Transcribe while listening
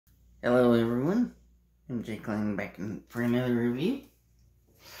Hello everyone, I'm Jake Lang back for another review.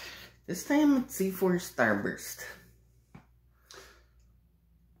 This time it's C4 Starburst.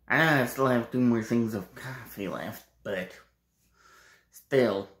 I know I still have 2 more things of coffee left, but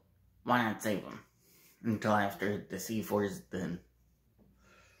still, why not save them until after the C4 is done.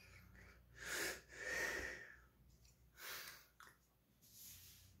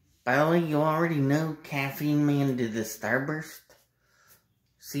 By the way, you already know Caffeine Man did the Starburst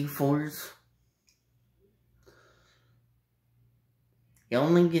C4s. You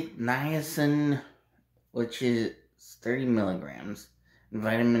only get niacin, which is 30 milligrams, and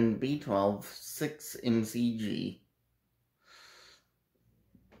vitamin B12, 6 mcg.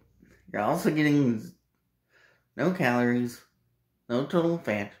 You're also getting no calories, no total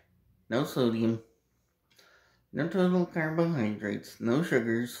fat, no sodium, no total carbohydrates, no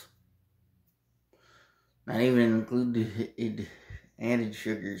sugars, not even included added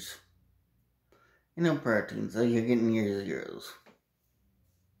sugars, and no protein, so you're getting your zeros.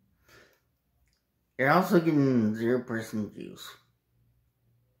 You're also getting 0% juice.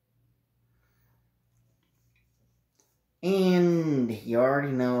 And you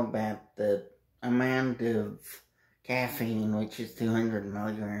already know about the amount of caffeine, which is 200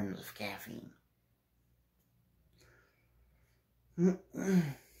 milligrams of caffeine.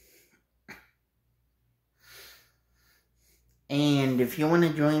 And if you want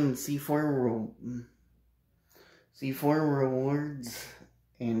to join C4 rewards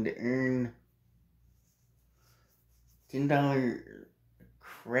and earn $10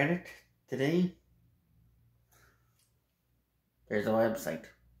 credit today, there's a website.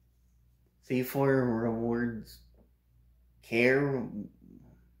 C4 rewards care.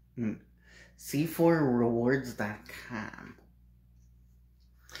 C4rewards.com.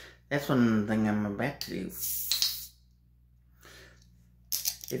 That's one thing I'm about to do.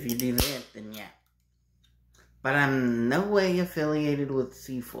 If you do that, then yeah. But I'm no way affiliated with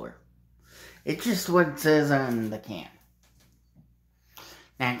C4. It's just what it says on the can.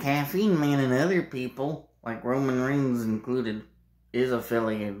 Now, Caffeine Man and other people, like Roman Reigns included, is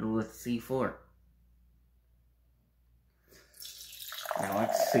affiliated with C4. Now,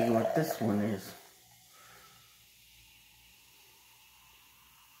 let's see what this one is.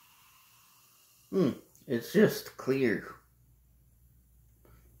 It's just clear.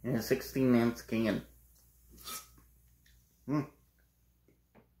 In a 16-ounce can.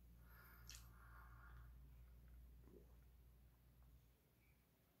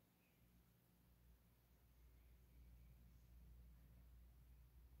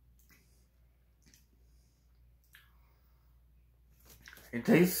 It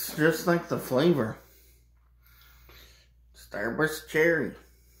tastes just like the flavor. Starburst Cherry.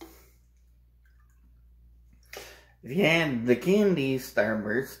 If you had the candy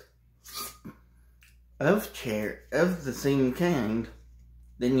Starburst of the same kind,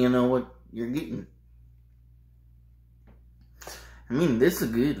 then you know what you're getting. I mean, this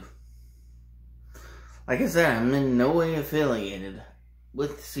is good. Like I said, I'm in no way affiliated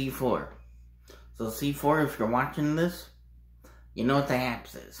with C4. So C4, if you're watching this, you know what the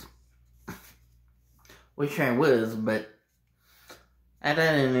apps is. Wish I was, but I thought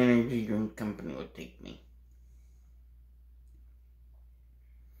an energy drink company would take me.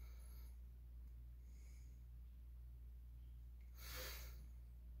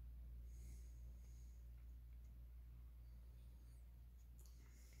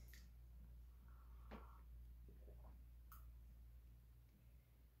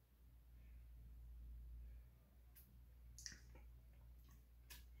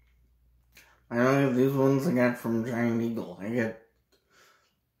 I don't have these ones I got from Giant Eagle. I got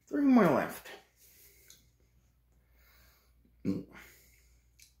 3 more left.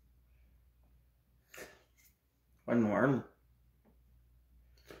 One more.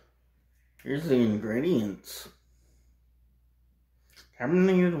 Here's the ingredients.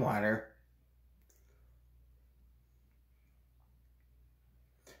 Carbonated water.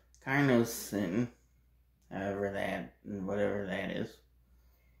 Carnosine. Whatever that is.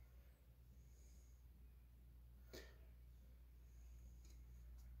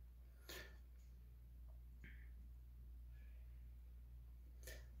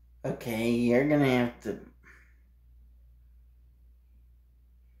 Okay, you're gonna have to...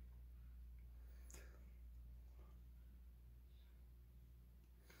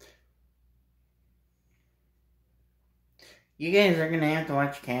 You guys are gonna have to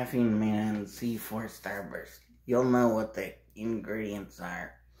watch Caffeine Man and C4 Starburst. You'll know what the ingredients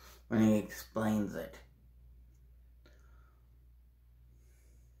are when he explains it.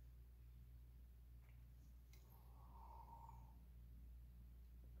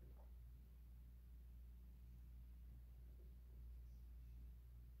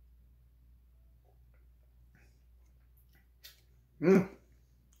 You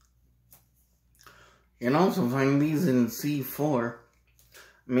can also find these in C4.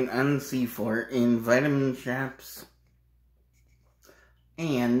 On C4 in vitamin shops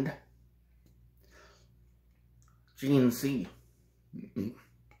and GNC.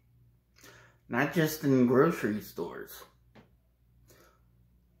 Not just in grocery stores.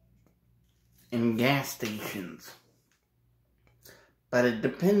 In gas stations. But it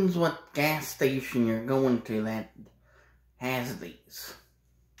depends what gas station you're going to that has these.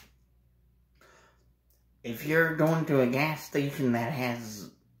 If you're going to a gas station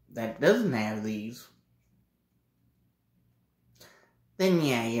that doesn't have these, then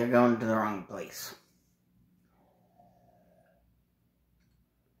yeah, you're going to the wrong place.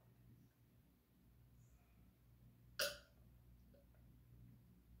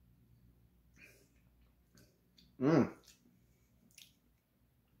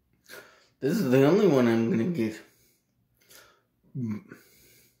 This is the only one I'm gonna get.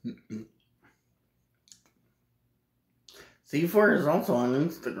 C4 is also on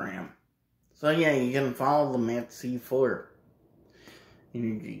Instagram. So yeah, you can follow them at C4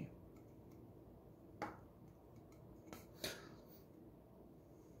 Energy.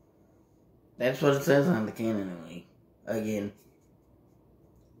 That's what it says on the can anyway. Again.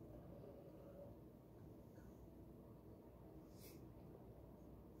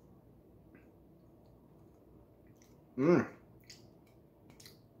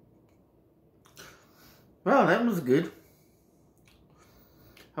 Well, that was good.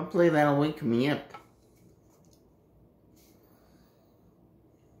 Hopefully that'll wake me up.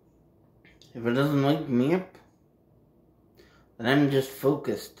 If it doesn't wake me up, then I'm just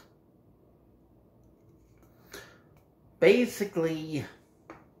focused. Basically,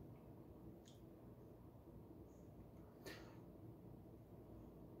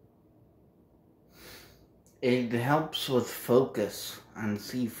 it helps with focus on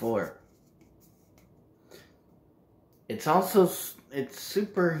C4. It's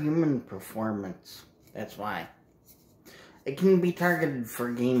superhuman performance. That's why. It can be targeted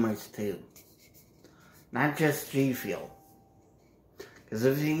for gamers too. Not just G Fuel. Because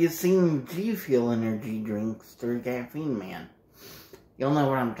if you've seen G Fuel energy drinks through Caffeine Man, you'll know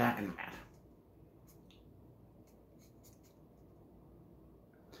what I'm talking about.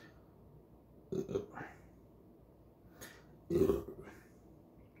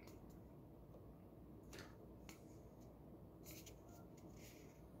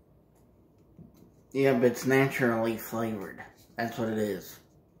 Yeah, but it's naturally flavored. That's what it is.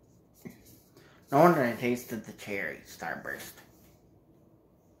 No wonder I tasted the cherry Starburst.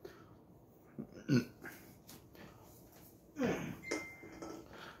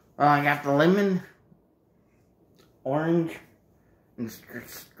 Well, I got the lemon, orange, and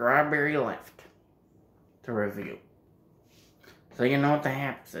strawberry left to review. So you know what the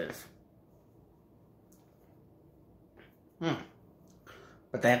haps is.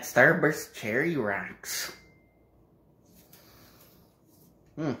 But that Starburst Cherry rocks.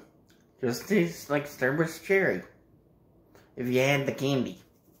 Just tastes like Starburst Cherry. If you had the candy.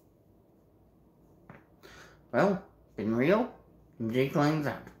 Well, been real. Jake Lang's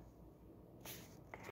out.